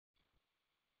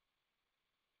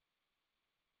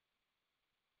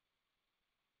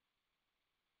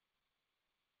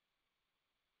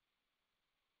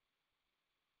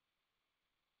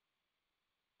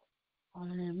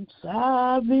I'm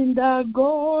serving the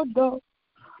God of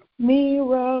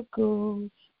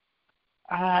miracles.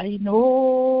 I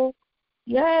know,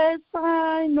 yes,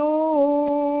 I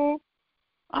know.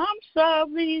 I'm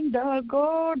serving the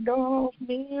God of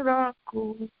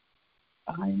miracles.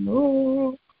 I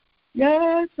know,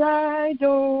 yes, I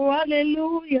do.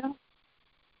 Hallelujah.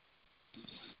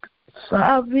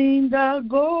 Serving the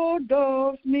God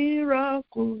of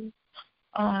miracles.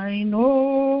 I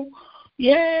know,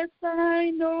 yes,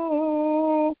 I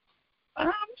know.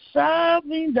 I'm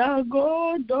serving the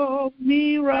God of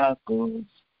miracles.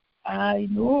 I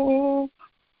know,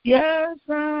 yes,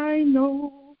 I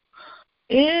know.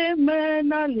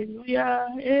 Amen, hallelujah,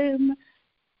 amen,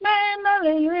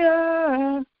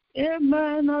 hallelujah,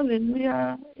 amen,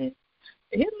 hallelujah,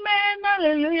 amen,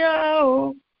 hallelujah,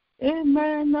 oh,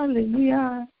 amen,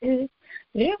 hallelujah,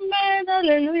 amen,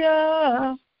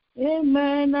 hallelujah,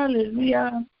 amen,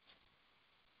 hallelujah.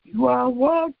 You are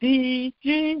worthy,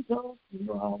 Jesus,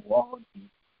 you are worthy.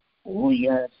 Oh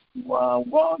yes, you are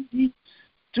worthy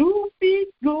to be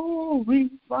glorified.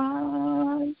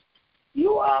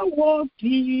 You are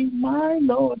worthy, my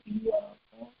Lord, you are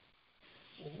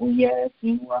worthy. Oh yes,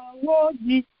 you are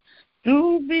worthy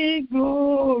to be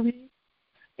glorified.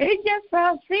 Angels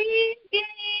are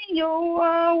singing, you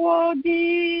are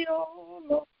worthy, oh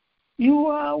Lord. You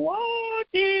are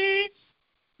worthy.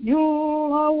 You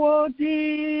are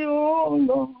worthy, oh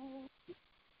Lord.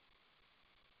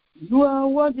 You are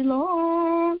worthy,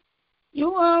 Lord.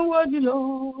 You are worthy,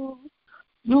 Lord.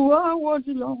 You are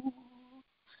worthy, Lord.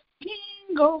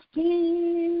 King of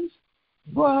kings.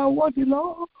 You are worthy,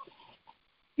 Lord.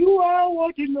 You are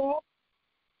worthy, Lord.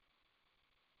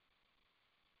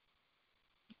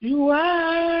 You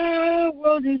are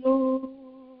worthy,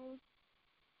 Lord.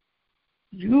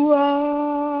 You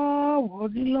are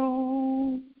worthy,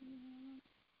 Lord.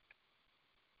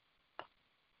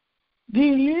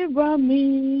 Deliver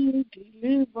me,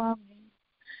 deliver me,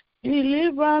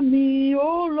 deliver me,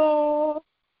 oh Lord,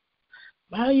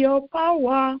 by your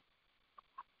power,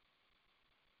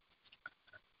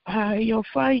 by your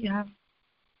fire.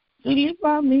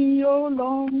 Deliver me, oh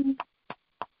Lord,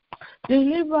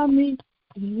 deliver me,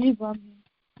 deliver me,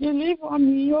 deliver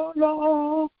me, oh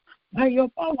Lord, by your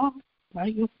power, by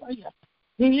your fire.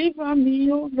 Deliver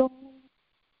me, oh Lord,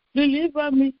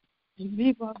 deliver me,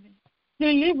 deliver me.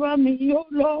 Deliver me, oh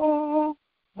Lord,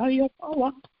 by your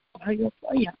power, by your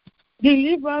fire.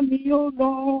 Deliver me, oh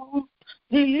Lord.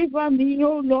 Deliver me,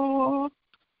 oh Lord.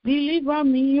 Deliver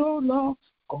me, oh Lord.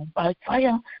 Come by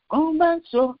fire, come by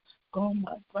sword, come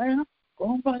by fire,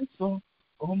 come by sword,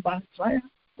 come by fire,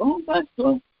 come by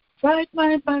sword. Fight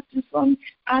my battle for me.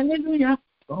 Hallelujah.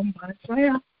 Come by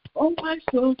fire, come by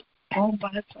sword, come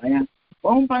by fire,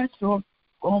 come by sword,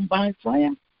 come by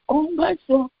fire, come by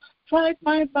sword. Fight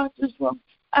my battles from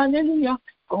hallelujah.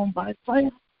 Come by fire,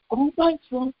 come by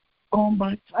sword, come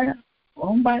by fire,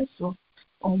 come by sword,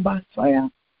 come by fire,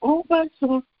 come by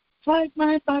sword. Fight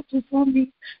my battles for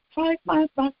me, fight my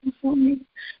battles for me,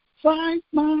 fight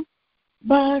my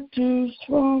battles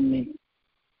for me.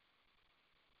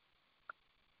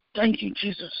 Thank you,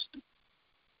 Jesus.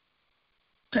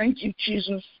 Thank you,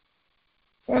 Jesus.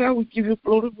 Father, we give you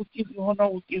glory, we give you honor,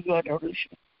 we give you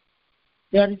adoration.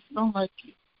 There is none like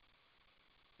you.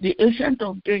 The Ancient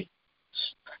of Days,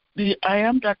 the I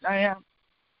am that I am,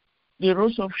 the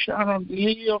Rose of Sharon, the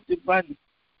Lily of the Valley,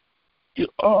 the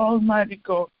Almighty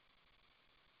God.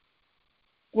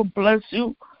 We bless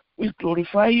you, we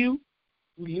glorify you,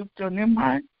 we lift your name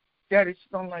high. There is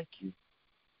none like you.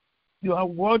 You are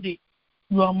worthy,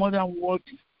 you are more than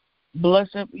worthy.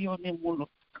 Blessed be your name, O Lord.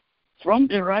 From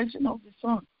the rising of the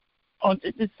sun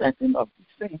until the setting of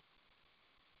the same,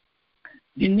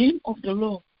 the name of the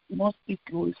Lord must be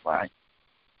glorified.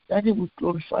 That it will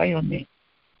glorify your name.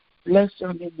 Bless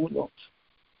your name, O Lord.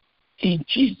 In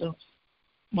Jesus'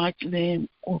 mighty name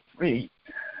we pray.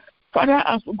 Father,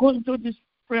 as we go into this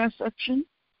prayer section,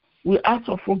 we ask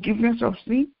for forgiveness of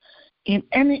sin in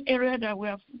any area that we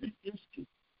have sinned against you.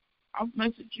 Have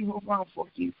mercy, Jehovah, and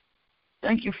forgive.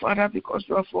 Thank you, Father, because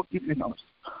you have forgiven us.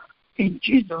 In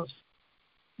Jesus'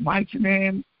 mighty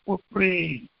name we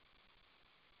pray.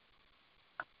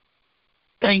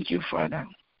 Thank you, Father.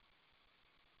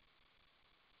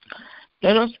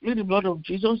 Let us plead the blood of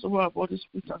Jesus over our body,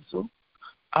 spirit, and soul.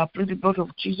 I plead the blood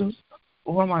of Jesus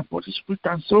over my body, spirit,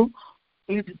 and soul.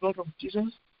 Plead the blood of Jesus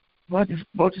over the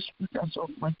body, spirit, and soul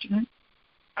of my children.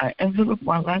 I envelop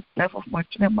my life of my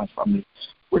children, my family,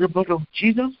 with the blood of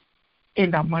Jesus.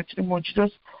 In the mighty name of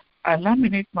Jesus, I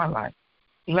laminate my life,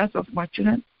 the life of my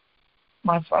children,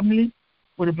 my family,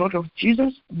 with the blood of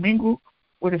Jesus, mingle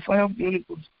with the fire of the Holy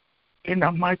Ghost. In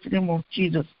the mighty name of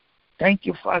Jesus. Thank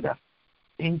you, Father.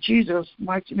 In Jesus'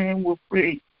 mighty name we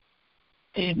pray.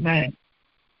 Amen.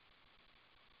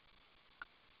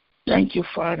 Thank you,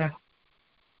 Father.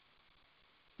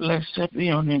 Blessed be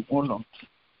your name, O Lord.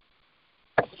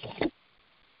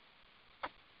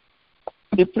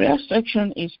 The prayer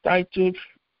section is titled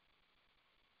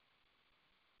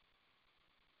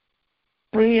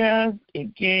Prayers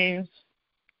Against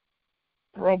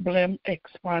Problem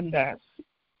Expanders.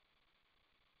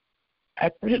 I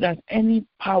pray that any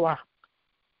power,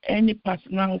 any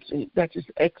personality that is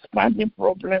expanding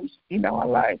problems in our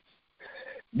lives,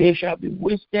 they shall be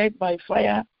wasted by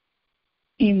fire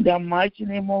in the mighty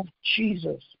name of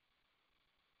Jesus.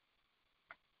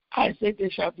 I say they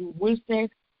shall be wasted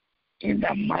in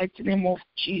the mighty name of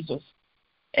Jesus.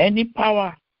 Any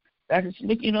power that is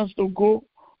making us to go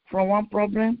from one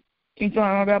problem into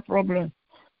another problem,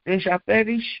 they shall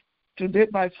perish today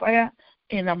by fire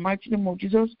in the mighty name of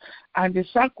Jesus. And the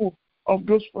circle of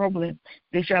those problems,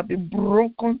 they shall be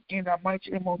broken in the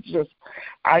mighty name of Jesus.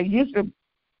 I use the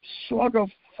sword of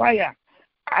fire.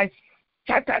 I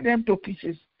scatter them to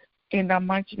pieces in the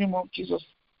mighty name of Jesus.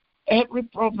 Every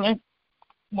problem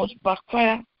must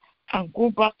backfire and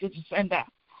go back to the sender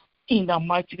in the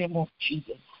mighty name of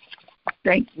Jesus.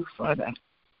 Thank you, Father.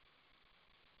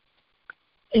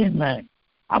 Amen.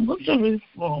 I'm going to read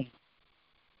from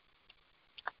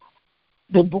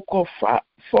the book of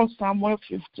 4 Samuel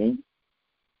 15.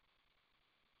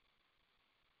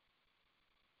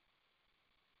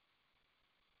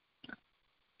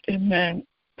 Amen.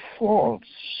 4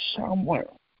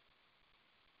 Samuel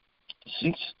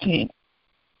 16.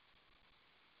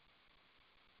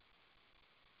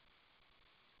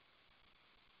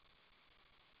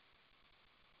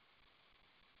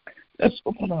 Let's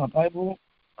open our Bible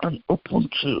and open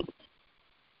to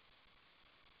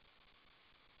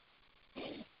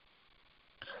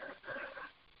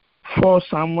for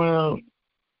Samuel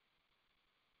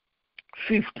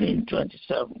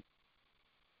 15:27.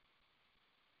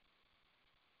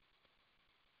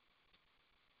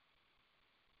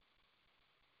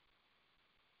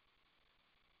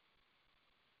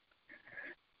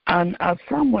 And as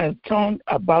Samuel turned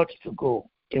about to go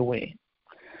away,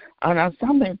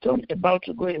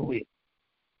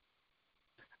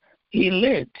 he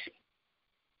laid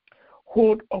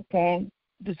hold upon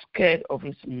the skirt of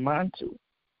his mantle,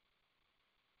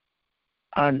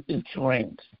 and it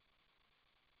rent.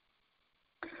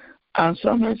 And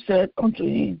Samuel said unto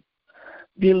him,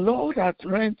 The Lord hath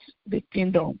rent the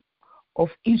kingdom of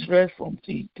Israel from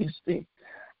thee this day,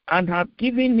 and hath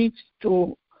given it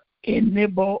to a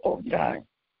neighbor of thine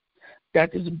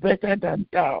that is better than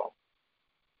thou.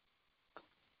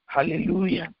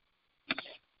 Hallelujah.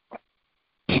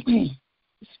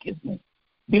 Excuse me.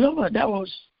 Beloved, that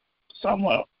was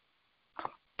Samuel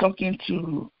talking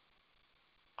to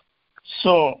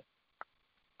Saul.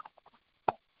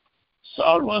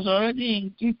 Saul was already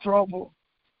in deep trouble.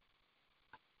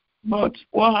 But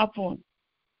what happened?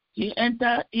 He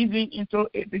entered even into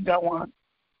a bigger one.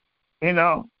 You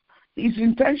know, his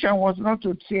intention was not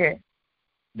to tear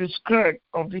the skirt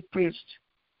of the priest.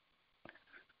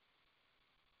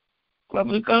 But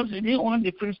because he didn't want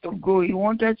the priest to go, he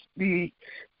wanted the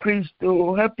priest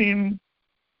to help him,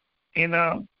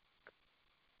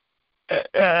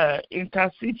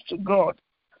 intercede to God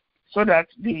so that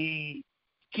the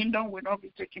kingdom will not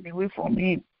be taken away from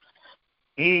him.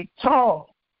 He tore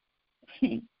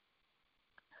the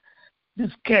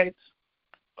skirt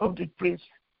of the priest.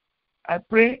 I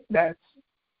pray that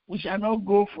we shall not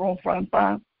go from frying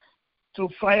pan to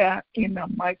fire in the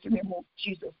mighty name of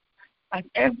Jesus. And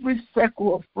every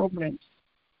circle of problems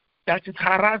that is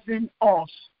harassing us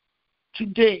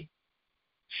today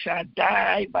shall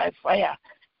die by fire.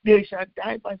 They shall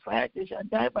die by fire. They shall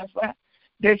die by fire.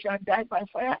 They shall die by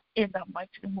fire in the mighty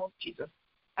name of Jesus.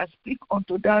 I speak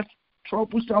unto that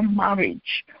troublesome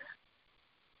marriage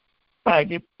by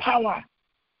the power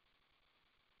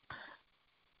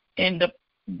in the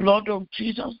blood of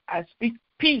Jesus. I speak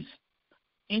peace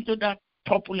into that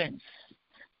turbulence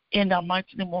in the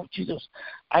mighty name of Jesus.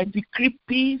 I decree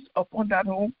peace upon that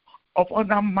home, upon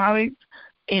that marriage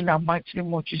in the mighty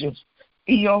name of Jesus.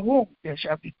 In your home, there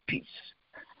shall be peace.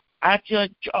 At your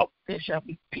job, there shall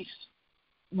be peace.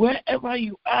 Wherever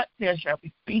you are, there shall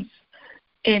be peace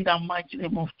in the mighty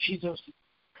name of Jesus.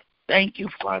 Thank you,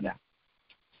 Father.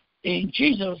 In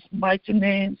Jesus' mighty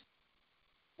name,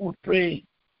 we pray.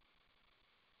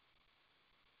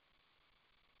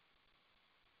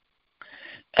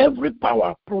 Every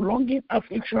power prolonging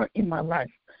affliction in my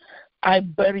life, I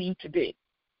bury you today.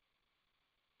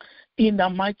 In the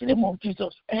mighty name of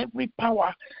Jesus, every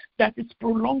power that is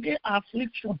prolonging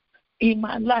affliction in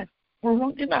my life,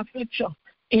 prolonging affliction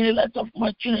in the life of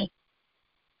my children,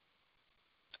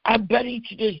 I bury it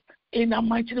today in the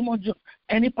mighty name of Jesus.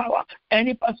 Any power,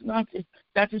 any personality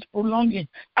that is prolonging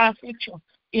affliction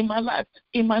in my life,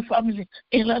 in my family,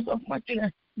 in the life of my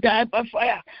children, die by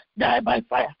fire, die by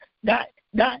fire, die,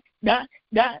 die, die,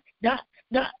 die, die,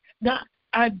 die, die.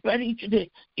 I bury it today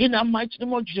in the mighty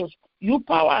name of Jesus. You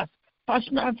powers,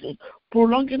 personality,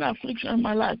 prolonging affliction in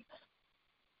my life,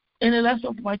 in the life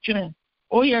of my children.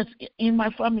 Oh yes, in my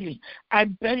family, I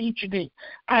bury it today.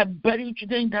 I bury it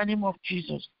today in the name of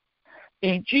Jesus.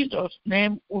 In Jesus'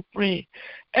 name we pray.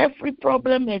 Every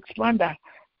problem expander,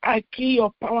 I kill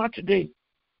your power today.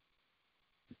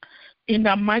 In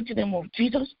the mighty name of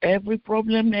Jesus, every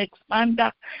problem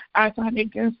expander, as and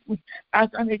against me, as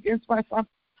and against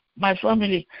my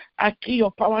family, I kill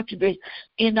your power today.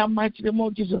 In the mighty name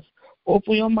of Jesus,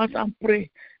 open your mouth and pray.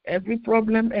 Every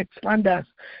problem expanders,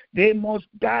 they must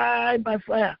die by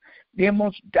fire. They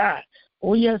must die.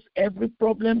 Oh yes, every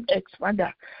problem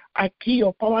expander, I kill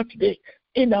your power today.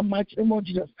 In the mighty name of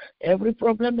Jesus, every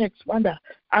problem expander,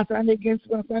 as and against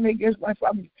my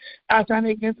family, as and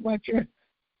against my children,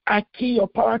 I kill your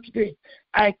power today.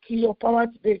 I kill your power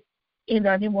today. In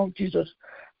the name of Jesus,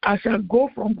 I shall go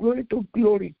from glory to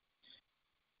glory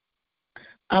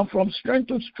and from strength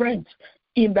to strength.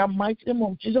 In the mighty name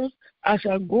of Jesus, I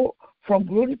shall go from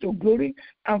glory to glory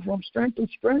and from strength to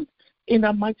strength. In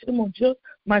the mighty name of Jesus,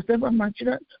 myself and my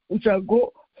children, we shall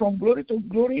go from glory to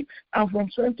glory and from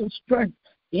strength to strength.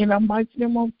 In the mighty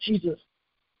name of Jesus.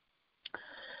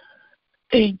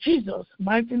 In Jesus'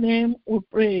 mighty name we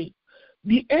pray.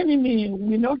 The enemy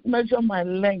will not measure my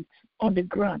length on the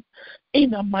ground. In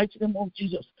the mighty name of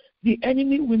Jesus. The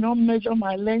enemy will not measure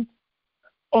my length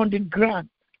on the ground.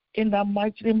 In the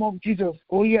mighty name of Jesus.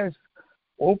 Oh yes.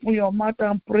 Open your mouth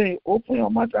and pray. Open your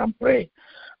mouth and pray.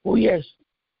 Oh yes.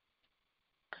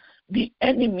 The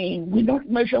enemy will not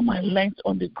measure my length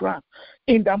on the ground.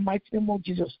 In the mighty name of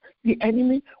Jesus. The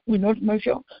enemy will not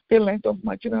measure the length of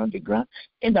my children on the ground.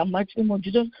 In the mighty name of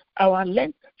Jesus. Our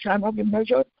length shall not be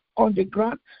measured on the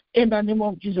ground. In the name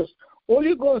of Jesus.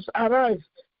 Holy Ghost, arise.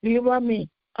 Deliver me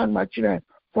and my children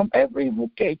from every evil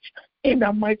cage. In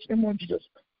the mighty name of Jesus.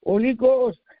 Holy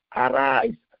Ghost,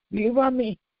 arise. Deliver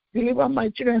me. Deliver my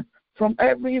children from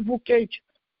every evil cage.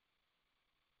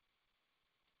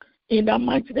 In the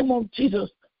mighty name of Jesus,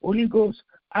 Holy Ghost,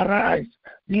 arise.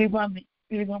 Deliver me.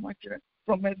 Deliver my children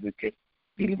from every cage.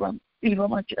 Deliver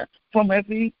my children from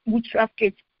every witchcraft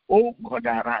cage. Oh God,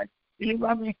 arise.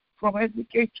 Deliver me from every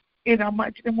cage. In the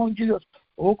mighty name of Jesus.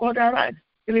 Oh God, arise.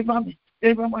 Deliver me.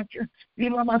 Deliver my children.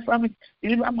 Deliver my family.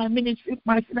 Deliver my ministry,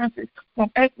 my finances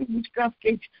from every witchcraft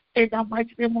cage. In the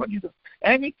mighty name of Jesus.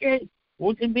 Any cage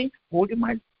holding me, holding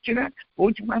my children,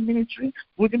 holding my ministry,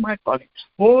 holding my calling,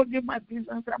 holding my business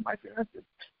and my finances.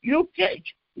 You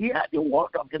cage, hear the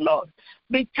word of the Lord.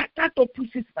 Be shattered to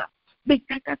pieces now. Be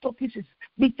shattered to pieces.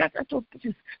 Be shattered to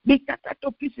pieces. Be shattered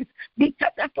to pieces. Be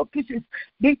shattered to pieces.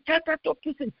 Be shattered to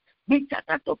pieces. Be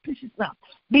shattered to pieces now.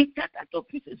 Be shattered to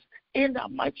pieces. In the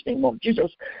mighty name of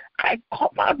Jesus, I come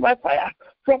out by fire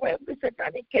from every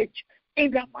satanic cage.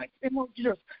 In the mighty name of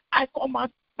Jesus, I come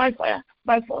out by fire,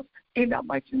 by force. In the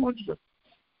mighty name of Jesus.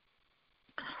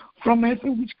 From every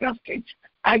witchcraft cage,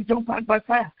 I jump out by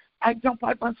fire. I jump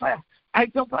out by fire. I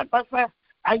jump out by fire.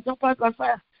 I jump out by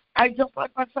fire. I jump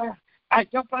out by fire. I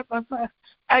jump out by fire.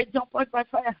 I jump out by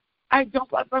fire. I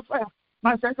jump out by fire.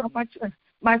 Myself and my children,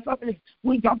 my family,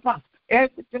 we jump out.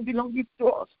 Everything belonging to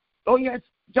us. Oh yes,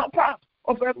 jump out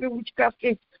of every witchcraft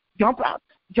cage. Jump out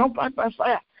by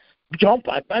fire. Jump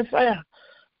out by fire.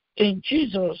 In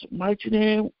Jesus' mighty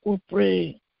name we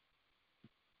pray.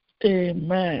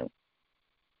 Amen.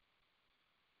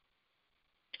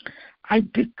 I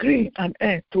decree an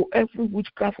end to every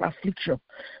witchcraft affliction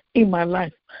in my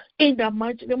life. In the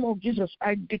mighty name of Jesus,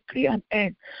 I decree an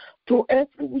end to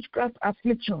every witchcraft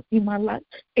affliction in my life,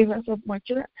 in the life of my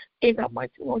children. In the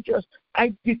mighty name of Jesus,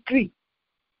 I decree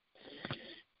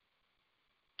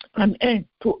an end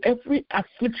to every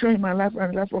affliction in my life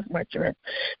and the life of my children.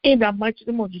 In the mighty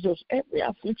name of Jesus, every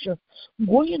affliction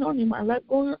going on in my life,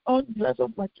 going on in the life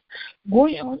of my children,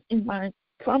 going on in my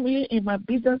family, in my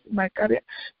business, in my career,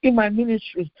 in my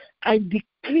ministry, I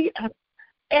decree an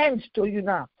end to you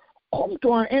now. Come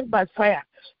to an end by fire.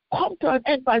 Come to an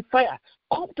end by fire.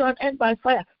 Come to an end by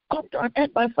fire. Come to an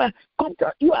end by fire. Come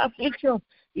to your affliction.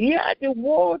 Hear the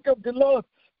word of the Lord.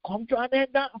 Come to an end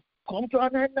now. Come to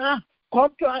an end now.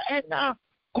 Come to an end now.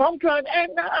 Come to an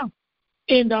end now.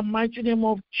 In the mighty name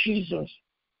of Jesus.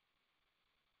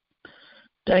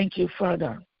 Thank you,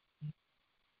 Father.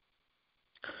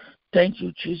 Thank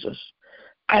you, Jesus.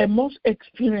 I must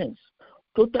experience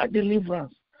total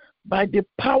deliverance by the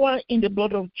power in the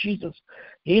blood of Jesus.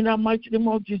 In the mighty name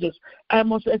of Jesus, I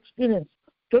must experience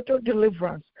total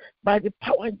deliverance by the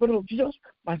power in the blood of Jesus.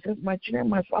 Myself, my children,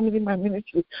 my family, my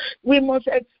ministry. We must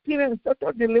experience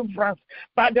total deliverance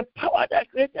by the power that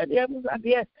created the heavens and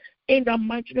the earth. In the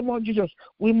mighty name of Jesus,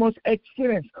 we must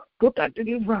experience total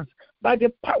deliverance by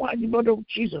the power in the blood of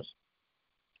Jesus.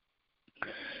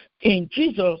 In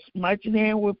Jesus' mighty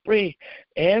name we pray.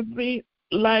 Every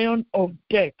lion of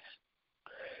death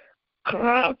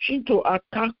crouching to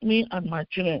attack me and my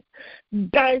children,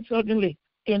 die suddenly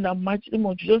in the mighty name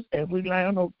of Jesus. Every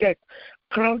lion of death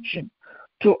crouching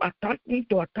to attack me,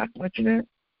 to attack my children,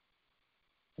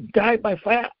 die by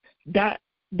fire, die,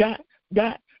 die,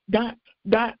 die, die,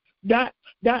 die, die,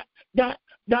 die, die,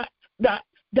 die, die,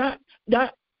 die, die,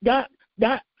 die,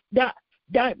 die, die,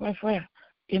 die by fire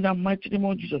in the mighty name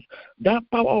of Jesus. That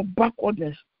power of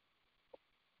backwardness,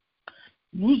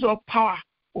 lose your power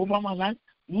over my life,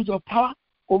 lose your power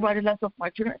over the lives of my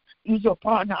children, lose your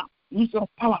power now, lose your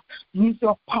power, lose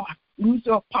your power, lose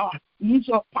your power, lose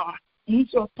your power, lose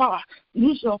your power,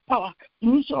 lose your power,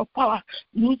 lose your power,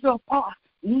 lose your power,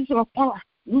 lose your power,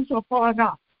 lose your power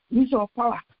now, lose your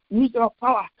power, lose your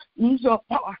power, lose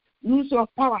your power, lose your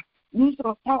power, lose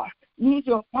your power, lose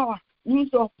your power, lose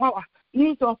your power,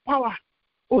 lose your power.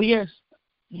 Oh yes,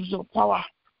 lose your power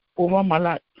over my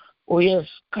life. Oh yes,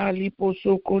 Kalipo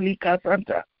Sokoli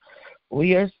Kasanta. Oh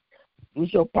yes,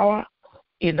 lose your power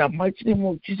in the mighty name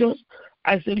of Jesus.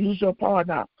 I say lose your power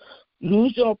now.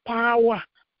 Lose your power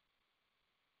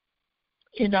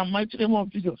in the mighty name of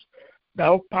Jesus.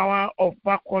 The power of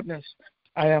backwardness.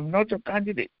 I am not your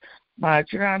candidate. My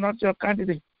children are not your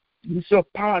candidate. Lose your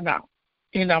power now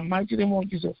in the mighty name of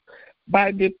Jesus.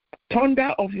 By the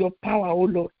thunder of your power, O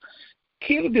Lord,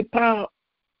 kill the power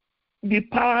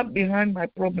behind my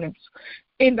problems.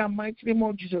 In the mighty name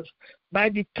of Jesus, by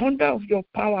the thunder of your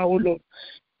power, O Lord,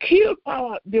 kill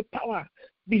the power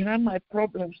behind my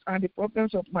problems and the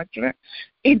problems of my children.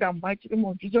 In the mighty name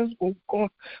of Jesus, O God,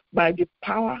 by the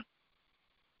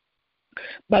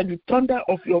thunder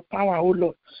of your power, O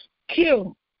Lord,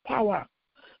 kill power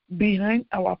behind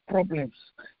our problems.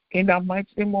 In the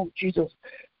mighty name of Jesus,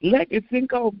 let the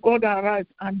finger of God arise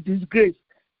and disgrace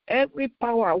every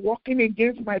power working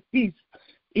against my peace.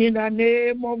 In the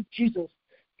name of Jesus,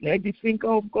 let the finger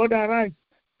of God arise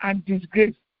and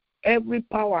disgrace every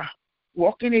power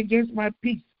working against my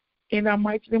peace. In the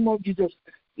mighty name of Jesus,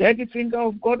 let the finger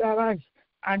of God arise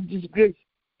and disgrace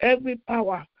every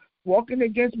power working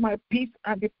against my peace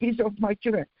and the peace of my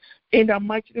children. In the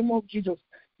mighty name of Jesus,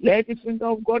 let the finger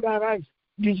of God arise,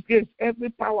 disgrace every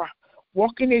power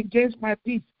working against my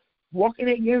peace, working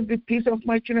against the peace of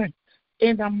my children.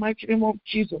 In the mighty name of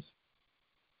Jesus.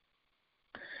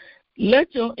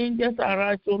 Let your angels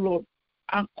arise, O Lord,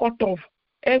 and cut off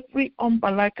every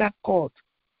umbilical cord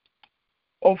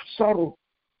of sorrow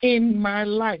in my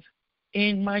life,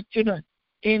 in my children,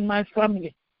 in my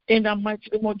family. In the mighty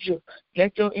name of Jesus,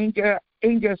 let your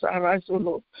angels arise, O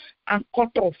Lord, and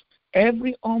cut off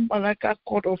every umbilical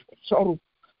cord of sorrow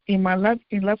in my life,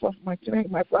 in life of my children,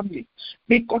 in my family.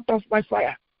 Be cut off by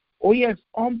fire. Oh yes,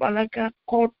 umbilical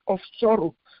cord of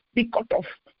sorrow, be cut off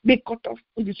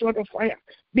with the sword of fire.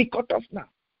 Be cut off now.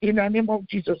 In the name of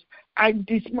Jesus, I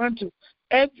dismantle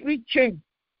every chain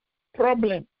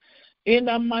problem. In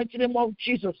the mighty name of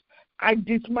Jesus, I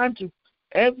dismantle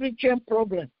every chain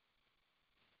problem.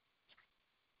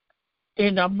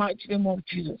 In the mighty name of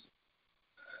Jesus.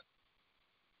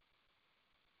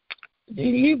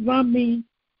 Deliver me,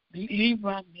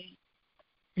 deliver me,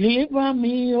 deliver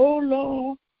me, oh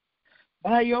Lord.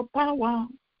 By your power,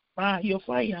 by your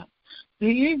fire,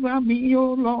 deliver me,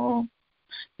 O Lord.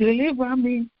 Deliver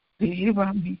me,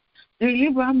 deliver me,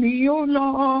 deliver me, O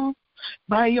Lord.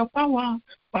 By your power,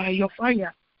 by your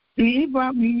fire,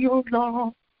 deliver me, O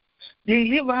Lord.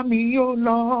 Deliver me, O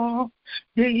Lord.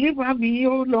 Deliver me,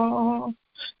 O Lord.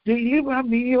 Deliver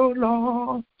me, O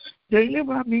Lord.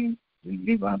 Deliver me,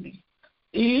 deliver me.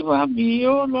 Deliver me,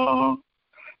 O Lord.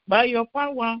 By your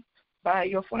power, by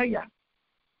your fire.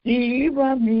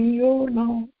 Deliver me, O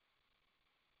Lord.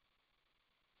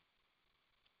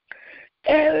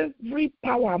 Every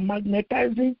power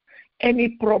magnetizing any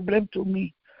problem to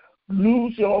me,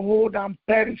 lose your hold and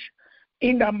perish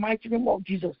in the mighty name of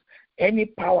Jesus. Any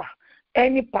power,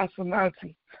 any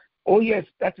personality, oh yes,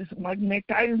 that is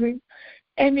magnetizing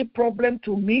any problem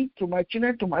to me, to my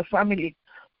children, to my family,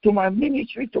 to my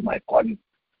ministry, to my calling,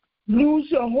 lose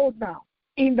your hold now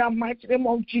in the mighty name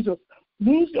of Jesus.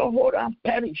 Lose your hold and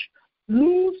perish.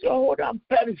 Lose your hold and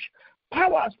perish.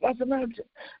 Powers, personality,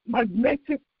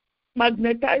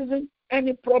 magnetizing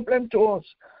any problem to us.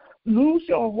 Lose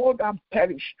your hold and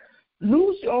perish.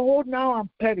 Lose your hold now and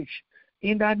perish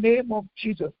in the name of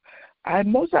Jesus. I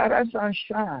must arise and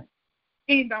shine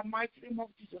in the mighty name of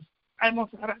Jesus. I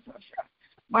must arise and shine.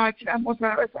 My children must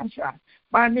arise and shine.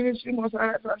 My ministry must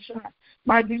arise and shine.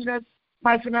 My business,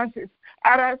 my finances,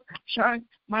 arise, shine.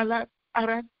 My life,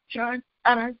 arise, shine,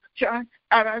 arise, shine,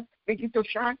 arise. Begin to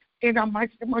shine in the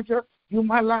mighty name of Jesus. You,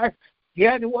 my life,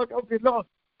 hear the word of the Lord.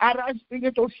 Arise,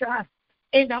 begin to shine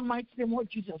in the mighty name of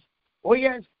Jesus. Oh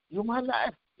yes, you, my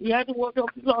life, hear the word of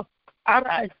the Lord.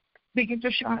 Arise, begin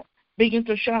to shine, begin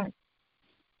to shine.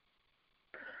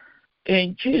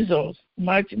 In Jesus'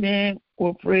 mighty name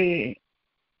we pray.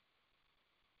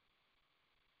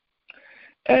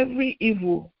 Every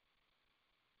evil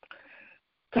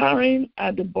carrying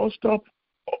at the bus stop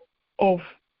of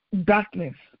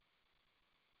darkness,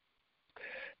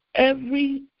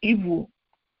 every evil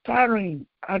carrying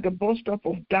at the bus stop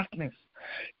of darkness,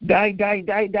 die, die,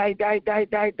 die, die, die, die,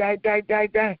 die, die, die, die,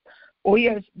 die. Oh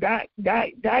yes, die,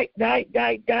 die, die, die,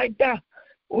 die, die, die.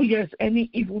 Oh yes, any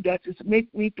evil that is make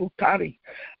me to tarry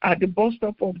at the bus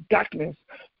stop of darkness,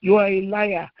 you are a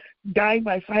liar. Die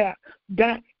by fire.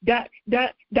 Die, die,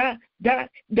 die, die, die,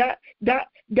 die, die,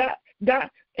 die, die.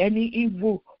 Any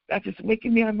evil that is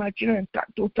making me and my children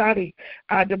to tarry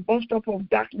at the bus stop of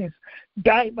darkness,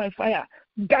 die by fire.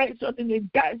 Die suddenly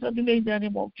in the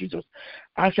name of Jesus.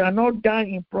 I shall not die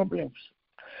in problems.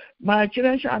 My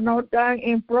children shall not die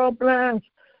in problems.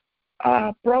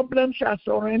 Our problems shall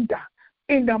surrender.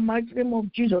 In the mighty name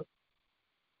of Jesus,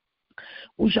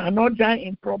 we shall not die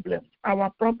in problems. Our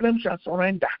problems shall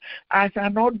surrender. I shall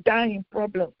not die in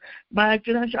problems. My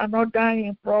children shall not die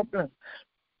in problems.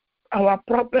 Our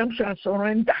problems shall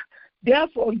surrender.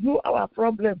 Therefore, you, our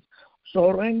problems,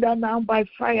 surrender now by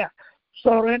fire.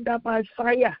 Surrender by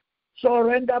fire.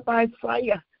 Surrender by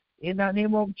fire. In the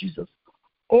name of Jesus.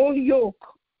 O yoke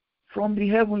from the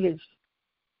heavens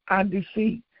and the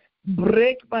sea,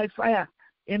 break by fire.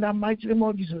 In the mighty name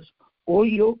of Jesus, O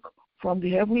yoke from the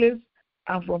heavens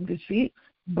and from the sea,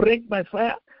 break by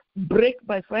fire, break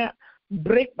by fire,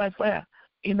 break by fire.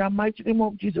 In the mighty name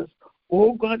of Jesus,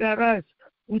 O God, arise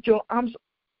with your arms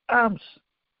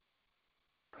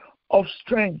of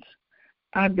strength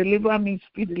and deliver me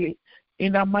speedily.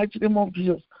 In the mighty name of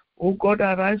Jesus, O God,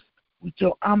 arise with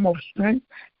your arm of strength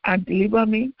and deliver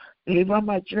me, deliver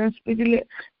my children speedily.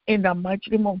 In the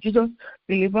mighty name of Jesus,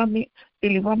 deliver me,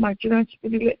 deliver my children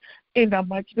speedily. In the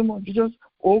mighty name of Jesus,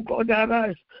 oh God,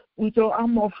 arise with your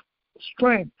arm of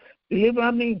strength.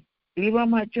 Deliver me, deliver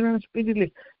my children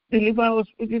speedily. Deliver us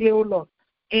speedily, O Lord.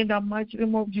 In the mighty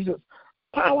name of Jesus.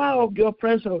 Power of your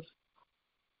presence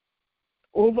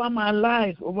over my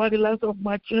life, over the lives of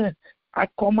my children. I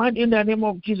command in the name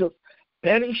of Jesus.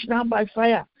 Perish now by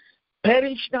fire.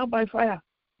 Perish now by fire.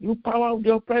 You power of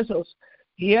your presence.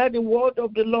 Hear the word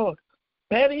of the Lord.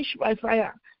 Perish by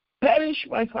fire. Perish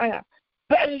by fire.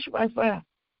 Perish by fire.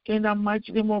 In the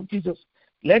mighty name of Jesus.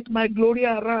 Let my glory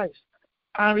arise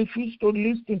and refuse to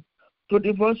listen to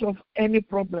the voice of any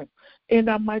problem. In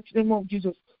the mighty name of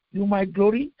Jesus. You my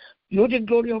glory. You the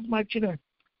glory of my children.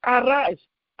 Arise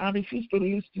and refuse to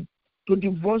listen to the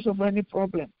voice of any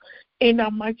problem. In the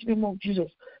mighty name of Jesus.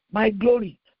 My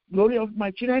glory, glory of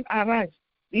my children, arise.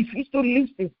 Refuse to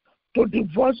listen to the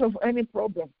voice of any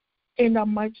problem. In the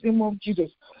mighty name of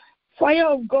Jesus. Fire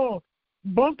of God,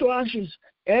 burn to ashes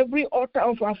every altar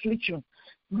of affliction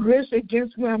raised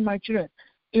against me and my children.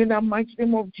 In the mighty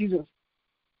name of Jesus.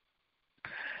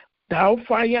 Thou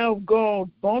fire of God,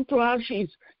 burn to ashes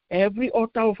every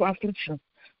altar of affliction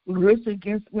raised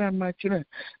against me and my children.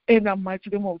 In the mighty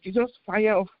name of Jesus.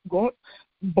 Fire of God,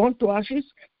 burn to ashes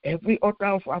every altar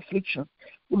of affliction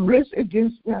raised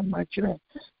against me and my children.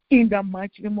 In the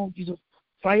mighty name of Jesus.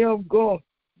 Fire of God,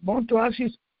 burn to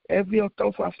ashes every altar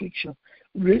of affliction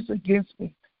raised against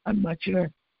me and my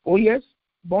children. Oh yes,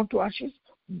 burn to ashes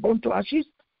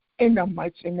in the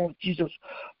mighty name of Jesus.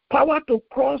 Power to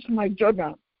cross my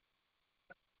Jordan,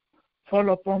 fall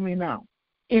upon me now.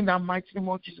 In the mighty name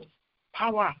of Jesus.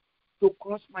 Power to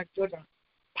cross my Jordan.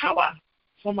 Power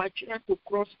for my children to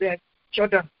cross their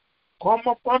Jordan. Come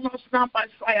upon us now by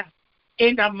fire.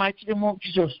 In the mighty name of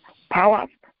Jesus. Power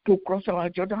to cross our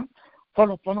Jordan.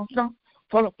 Fall upon us now.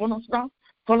 Fall upon us now.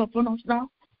 Fall upon us now.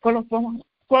 Fall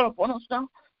upon us now.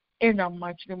 In the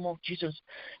mighty name of Jesus.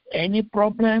 Any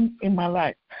problem in my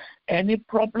life, any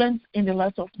problems in the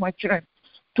lives of my children,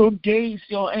 today is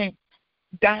your end.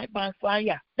 Die by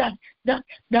fire. Die.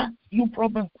 You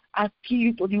problem, I kill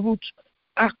you to the root.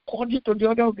 According to the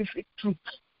order of the fig tree.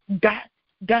 Die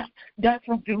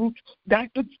from the root. Die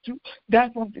to the truth. Die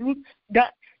from the root.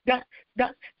 Die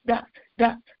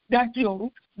to your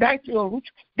root. Die to your root.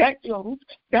 Die to your root.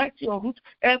 Die to your root.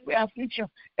 Every affliction,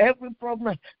 every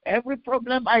problem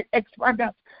I expand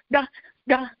that. Da,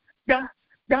 da, da,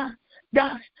 da,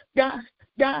 da, da, da,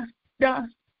 da,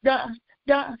 da,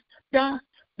 da, da,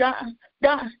 da,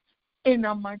 da. In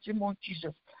the mighty name of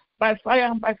Jesus. By fire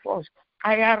and by force,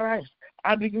 I arise.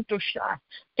 I begin to shine.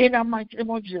 In the mighty name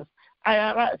of Jesus. I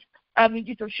arise. I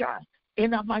begin to shine.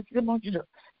 In the mighty name of Jesus.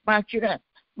 My children,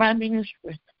 my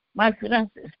ministry, my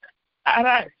finances,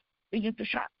 arise. Begin to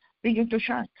shine. Begin to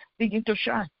shine. Begin to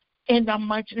shine. In the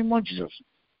mighty name of Jesus.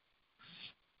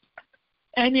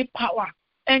 Any power,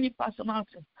 any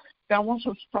personality that wants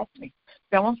to stop me,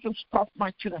 that wants to stop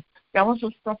my children, that wants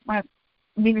to stop my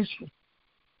ministry,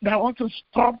 that wants to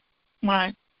stop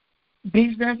my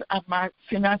business and my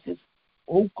finances,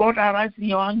 oh God, arise in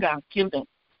your anger and kill them.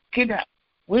 Kill them.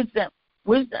 Wisdom.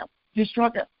 Destroy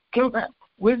them. Kill them.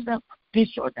 Wisdom.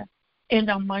 Destroy them. In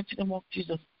the mighty name of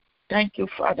Jesus. Thank you,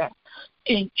 Father.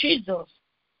 In Jesus'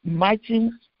 mighty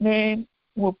name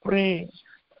we pray.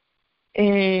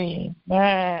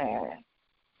 Amen.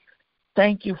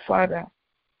 Thank you, Father,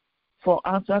 for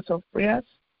answers of prayers.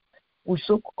 We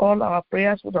soak all our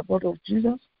prayers with the blood of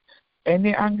Jesus.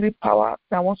 Any angry power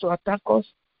that wants to attack us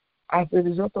as a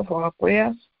result of our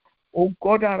prayers, oh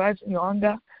God, arise in your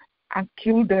anger and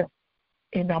kill them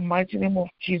in the mighty name of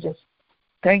Jesus.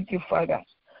 Thank you, Father.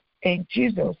 In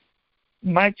Jesus'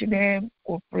 mighty name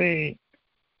we pray.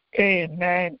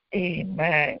 Amen.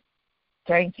 Amen.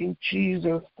 Thank you,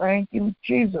 Jesus. Thank you,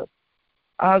 Jesus.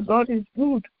 Our God is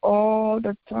good all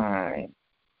the time.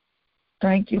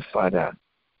 Thank you, Father.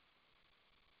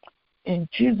 In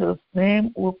Jesus'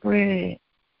 name we pray.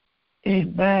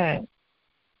 Amen.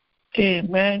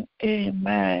 Amen.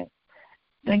 Amen.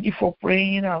 Thank you for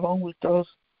praying along with us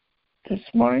this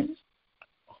morning.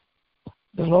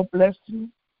 The Lord bless you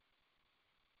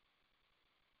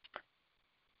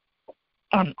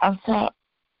and answer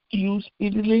you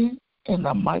speedily in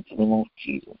the mighty name of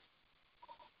Jesus.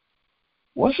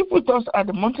 Worship with us at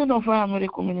the Mountain of Fire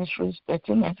Miracle Ministries,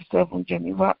 1397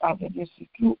 Geneva Avenue,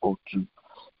 CQ02,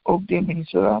 Oakdale,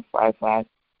 Minnesota,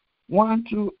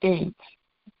 55128.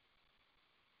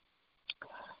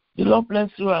 The Lord bless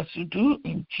you as you do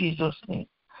in Jesus' name.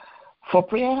 For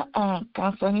prayer and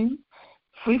counseling,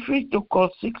 feel free to call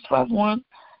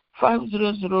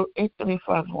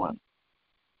 651-500-8351.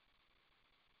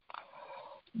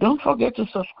 Don't forget to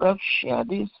subscribe, share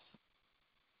this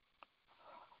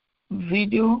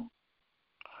video,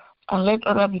 and let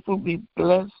other people be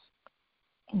blessed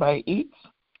by it.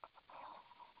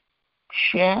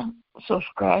 Share,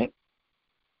 subscribe,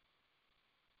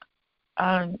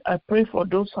 and I pray for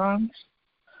those hands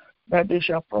that they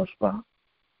shall prosper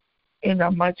in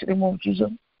the mighty name of Jesus.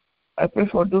 I pray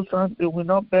for those hands they will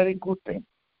not bury good things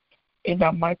in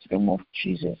the mighty name of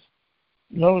Jesus.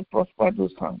 Lord, will prosper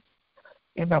those hands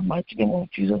in the mighty name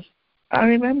of Jesus. And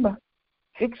remember,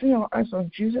 fixing your eyes on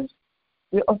Jesus,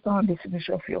 the author and the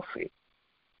finisher of your faith.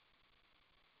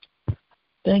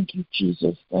 Thank you,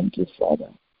 Jesus. Thank you,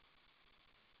 Father.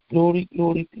 Glory,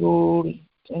 glory, glory.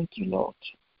 Thank you, Lord.